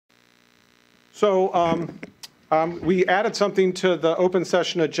So we added something to the open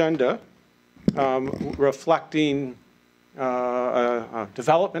session agenda reflecting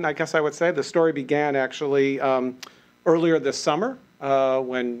development, I guess I would say. The story began actually earlier this summer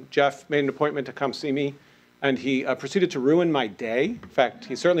when Jeff made an appointment to come see me, and he proceeded to ruin my day. In fact,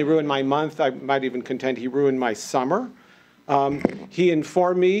 he certainly ruined my month. I might even contend he ruined my summer. He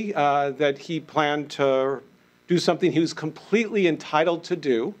informed me that he planned to do something he was completely entitled to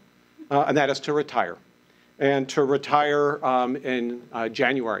do, and that is to retire. And to retire in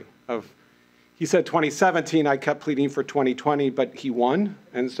January of, he said 2017, I kept pleading for 2020, but he won,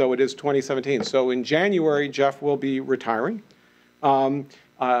 and so it is 2017. So in January, Jeff will be retiring. Needless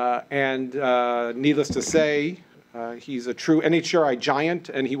to say, he's a true NHGRI giant,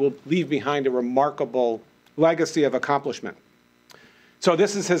 and he will leave behind a remarkable legacy of accomplishment. So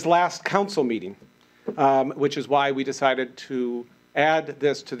this is his last council meeting, which is why we decided to add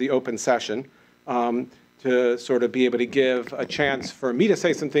this to the open session to sort of be able to give a chance for me to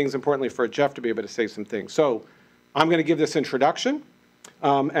say some things, importantly for Jeff to be able to say some things. So I'm going to give this introduction,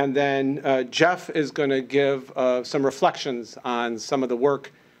 and then Jeff is going to give some reflections on some of the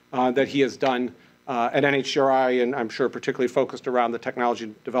work that he has done at NHGRI, and I'm sure particularly focused around the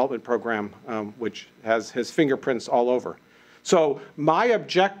technology development program, which has his fingerprints all over. So my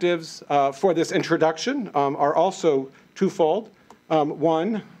objectives for this introduction are also twofold.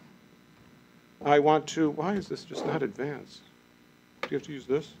 One, I want to, why is this just not advanced? Do you have to use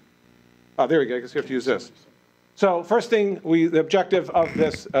this? Oh, there we go, I guess you have to use this. So first thing, the objective of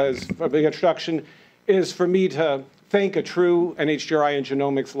this as for the introduction is for me to thank a true NHGRI and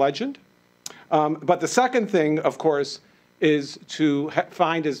genomics legend. But the second thing, of course, is to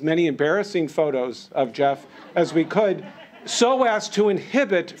find as many embarrassing photos of Jeff as we could so as to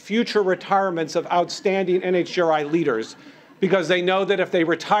inhibit future retirements of outstanding NHGRI leaders, because they know that if they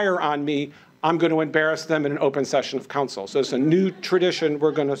retire on me, I'm going to embarrass them in an open session of council. So it's a new tradition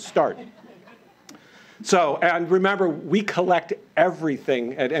we're going to start. So, and remember, we collect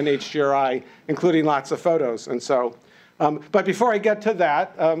everything at NHGRI, including lots of photos. And so, but before I get to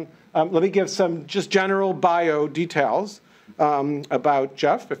that, let me give some just general bio details about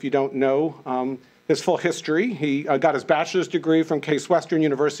Jeff. If you don't know his full history, he got his bachelor's degree from Case Western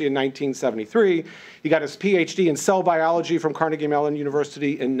University in 1973. He got his PhD in cell biology from Carnegie Mellon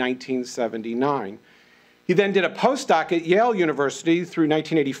University in 1979. He then did a postdoc at Yale University through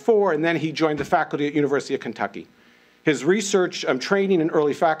 1984, and then he joined the faculty at University of Kentucky. His research training in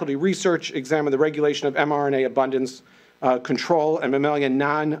early faculty research examined the regulation of mRNA abundance control and mammalian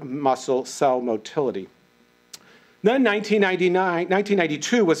non-muscle cell motility. Then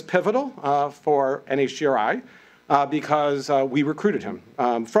 1992 was pivotal for NHGRI because we recruited him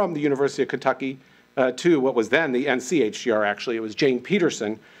from the University of Kentucky to what was then the NCHGR, actually. It was Jane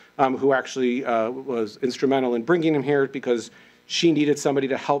Peterson who actually was instrumental in bringing him here because she needed somebody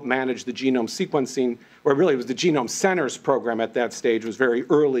to help manage the genome sequencing, or really it was the Genome Centers program at that stage. It was very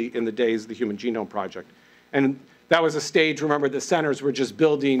early in the days of the Human Genome Project. And that was a stage, remember, the centers were just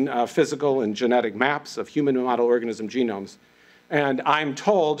building physical and genetic maps of human model organism genomes. And I'm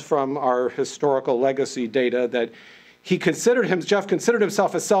told from our historical legacy data that Jeff considered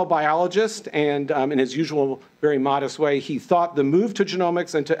himself a cell biologist, and in his usual very modest way, he thought the move to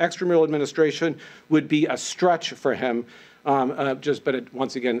genomics and to extramural administration would be a stretch for him. But it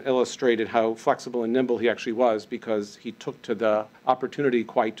once again illustrated how flexible and nimble he actually was, because he took to the opportunity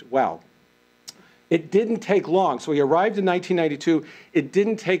quite well. It didn't take long. So he arrived in 1992. It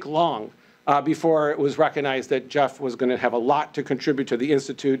didn't take long before it was recognized that Jeff was going to have a lot to contribute to the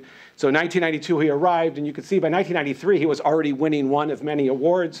Institute. So in 1992, he arrived, and you can see by 1993, he was already winning one of many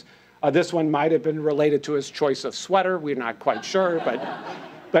awards. This one might have been related to his choice of sweater. We're not quite sure,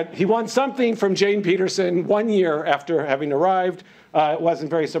 but he won something from Jane Peterson 1 year after having arrived. It wasn't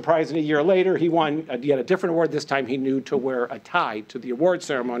very surprising. A year later, he won yet a different award. This time, he knew to wear a tie to the award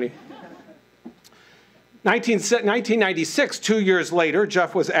ceremony. 1996, 2 years later,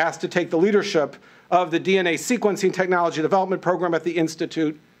 Jeff was asked to take the leadership of the DNA sequencing technology development program at the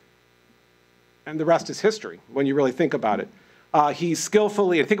Institute, and the rest is history when you really think about it. He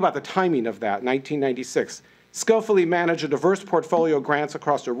skillfully, and think about the timing of that, 1996, skillfully managed a diverse portfolio of grants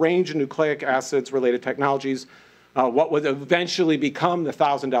across a range of nucleic acids-related technologies, what would eventually become the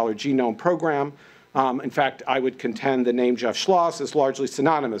 $1,000 genome program. In fact, I would contend the name Jeff Schloss is largely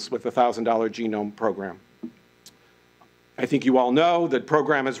synonymous with the $1,000 genome program. I think you all know that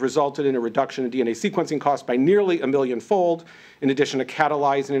program has resulted in a reduction in DNA sequencing costs by nearly 1 million-fold, in addition to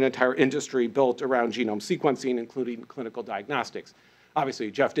catalyzing an entire industry built around genome sequencing, including clinical diagnostics. Obviously,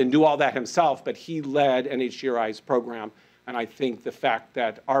 Jeff didn't do all that himself, but he led NHGRI's program And I think the fact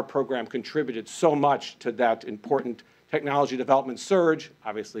that our program contributed so much to that important technology development surge,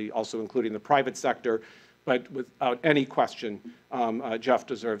 obviously also including the private sector, but without any question, Jeff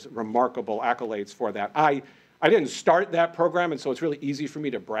deserves remarkable accolades for that. I didn't start that program, and so it's really easy for me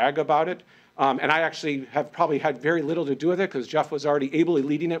to brag about it. And I actually have probably had very little to do with it because Jeff was already ably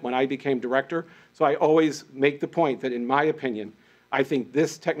leading it when I became director. So I always make the point that, in my opinion, I think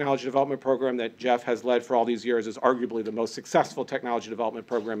this technology development program that Jeff has led for all these years is arguably the most successful technology development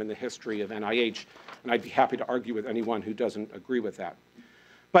program in the history of NIH. And I'd be happy to argue with anyone who doesn't agree with that.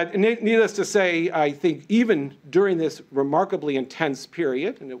 But needless to say, I think even during this remarkably intense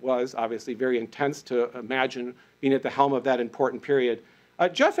period, and it was obviously very intense to imagine being at the helm of that important period,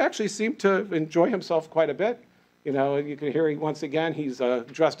 Jeff actually seemed to enjoy himself quite a bit. You know, you can hear once again, he's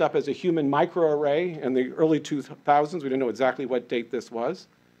dressed up as a human microarray in the early 2000s. We didn't know exactly what date this was.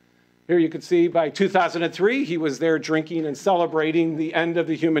 Here you can see by 2003, he was there drinking and celebrating the end of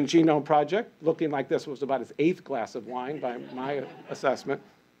the Human Genome Project, looking like this was about his 8th glass of wine by my assessment.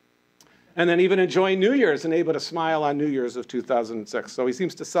 And then even enjoying New Year's and able to smile on New Year's of 2006. So he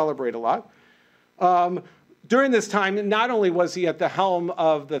seems to celebrate a lot. During this time, not only was he at the helm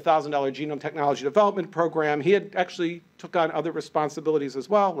of the $1,000 Genome Technology Development Program, he had actually took on other responsibilities as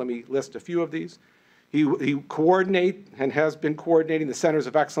well. Let me list a few of these. He coordinates and has been coordinating the Centers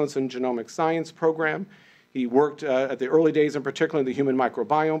of Excellence in Genomic Science program. He worked at the early days, in particular, in the Human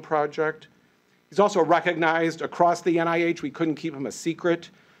Microbiome Project. He's also recognized across the NIH. We couldn't keep him a secret.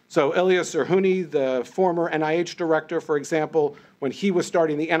 So Ilya Serhuni, the former NIH director, for example, when he was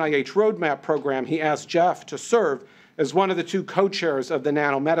starting the NIH Roadmap program, he asked Jeff to serve as one of the 2 co-chairs of the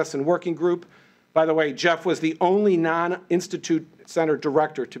Nanomedicine Working Group. By the way, Jeff was the only non-Institute Center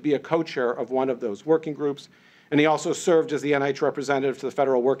director to be a co-chair of one of those working groups. And he also served as the NIH representative to the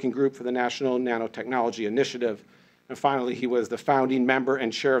Federal Working Group for the National Nanotechnology Initiative. And finally, he was the founding member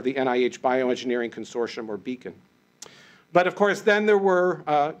and chair of the NIH Bioengineering Consortium, or BEACON. But of course, then there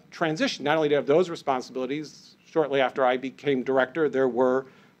were transitions. Not only did I have those responsibilities, shortly after I became director, there were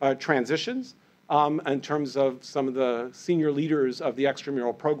transitions in terms of some of the senior leaders of the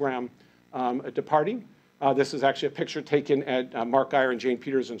extramural program departing. This is actually a picture taken at Mark Geyer and Jane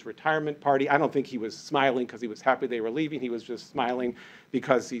Peterson's retirement party. I don't think he was smiling because he was happy they were leaving. He was just smiling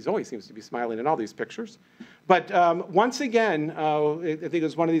because he always seems to be smiling in all these pictures. But once again, I think it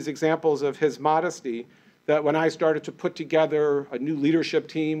was one of these examples of his modesty that when I started to put together a new leadership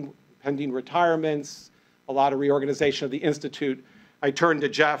team, pending retirements, a lot of reorganization of the Institute, I turned to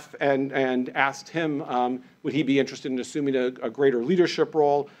Jeff and asked him, would he be interested in assuming a greater leadership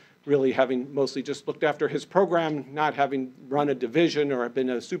role, really having mostly just looked after his program, not having run a division or been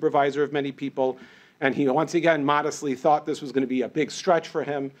a supervisor of many people. And he once again modestly thought this was going to be a big stretch for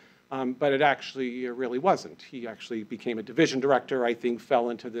him, but it actually really wasn't. He actually became a division director, I think fell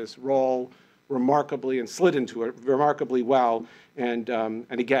into this role remarkably and slid into it remarkably well. And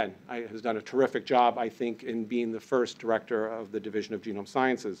again, has done a terrific job, I think, in being the first director of the Division of Genome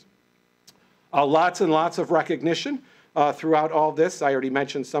Sciences. Lots and lots of recognition throughout all this. I already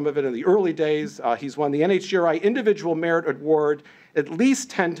mentioned some of it in the early days. He's won the NHGRI Individual Merit Award at least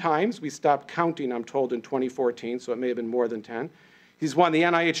 10 times. We stopped counting, I'm told, in 2014, so it may have been more than 10. He's won the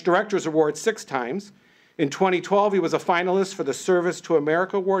NIH Directors Award 6 times. In 2012, he was a finalist for the Service to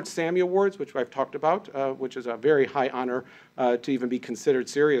America Award, SAMI Awards, which I've talked about, which is a very high honor to even be considered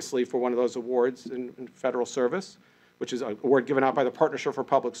seriously for one of those awards in federal service, which is an award given out by the Partnership for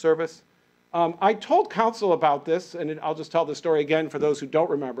Public Service. I told council about this, and I'll just tell the story again for those who don't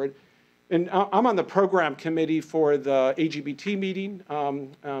remember it. And I'm on the program committee for the AGBT meeting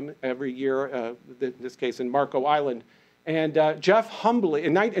every year, in this case in Marco Island. And Jeff humbly,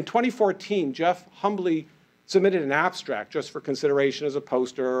 in 2014, Jeff humbly submitted an abstract just for consideration as a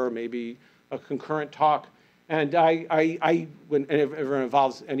poster or maybe a concurrent talk. And when it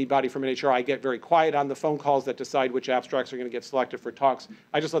involves anybody from NHGRI, I get very quiet on the phone calls that decide which abstracts are going to get selected for talks.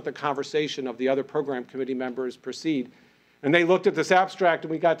 I just let the conversation of the other program committee members proceed. And they looked at this abstract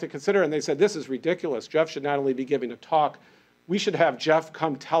and we got to consider, and they said, this is ridiculous. Jeff should not only be giving a talk, we should have Jeff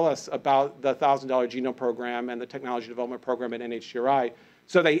come tell us about the $1,000 Genome Program and the Technology Development Program at NHGRI.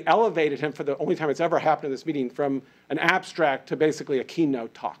 So they elevated him for the only time it's ever happened in this meeting from an abstract to basically a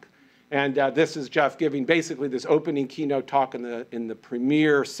keynote talk. And this is Jeff giving basically this opening keynote talk in the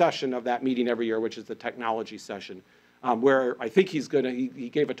premier session of that meeting every year, which is the technology session, where I think he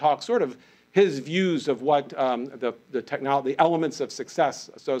gave a talk sort of his views of what the elements of success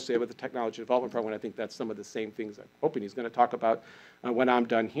associated with the technology development program. I think that's some of the same things I'm hoping he's going to talk about when I'm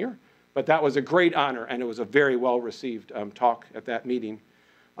done here. But that was a great honor, and it was a very well-received talk at that meeting.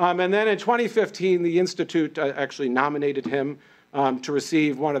 And then in 2015, the Institute actually nominated him to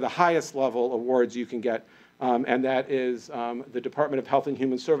receive one of the highest level awards you can get, and that is the Department of Health and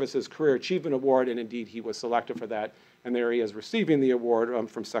Human Services Career Achievement Award, and indeed he was selected for that, and there he is receiving the award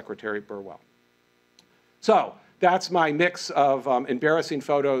from Secretary Burwell. So that's my mix of embarrassing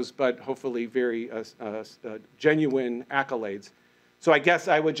photos, but hopefully very genuine accolades. So I guess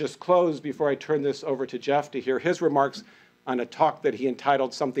I would just close before I turn this over to Jeff to hear his remarks on a talk that he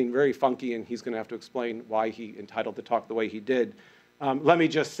entitled something very funky, and he's going to have to explain why he entitled the talk the way he did. Let me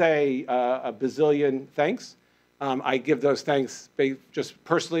just say a bazillion thanks. I give those thanks just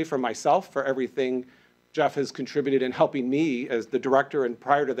personally for myself, for everything Jeff has contributed in helping me as the director, and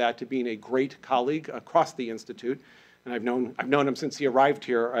prior to that, to being a great colleague across the Institute. And I've known him since he arrived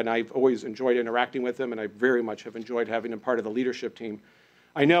here, and I've always enjoyed interacting with him, and I very much have enjoyed having him part of the leadership team.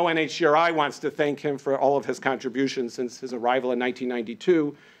 I know NHGRI wants to thank him for all of his contributions since his arrival in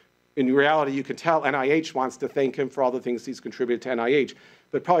 1992. In reality, you can tell NIH wants to thank him for all the things he's contributed to NIH.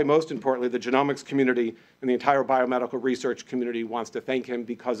 But probably most importantly, the genomics community and the entire biomedical research community wants to thank him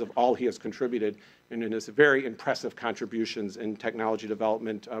because of all he has contributed and in his very impressive contributions in technology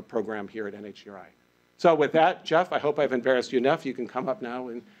development program here at NHGRI. So with that, Jeff, I hope I've embarrassed you enough. You can come up now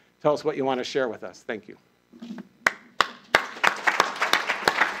and tell us what you want to share with us. Thank you.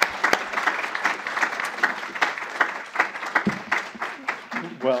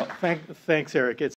 Well, thanks, Eric.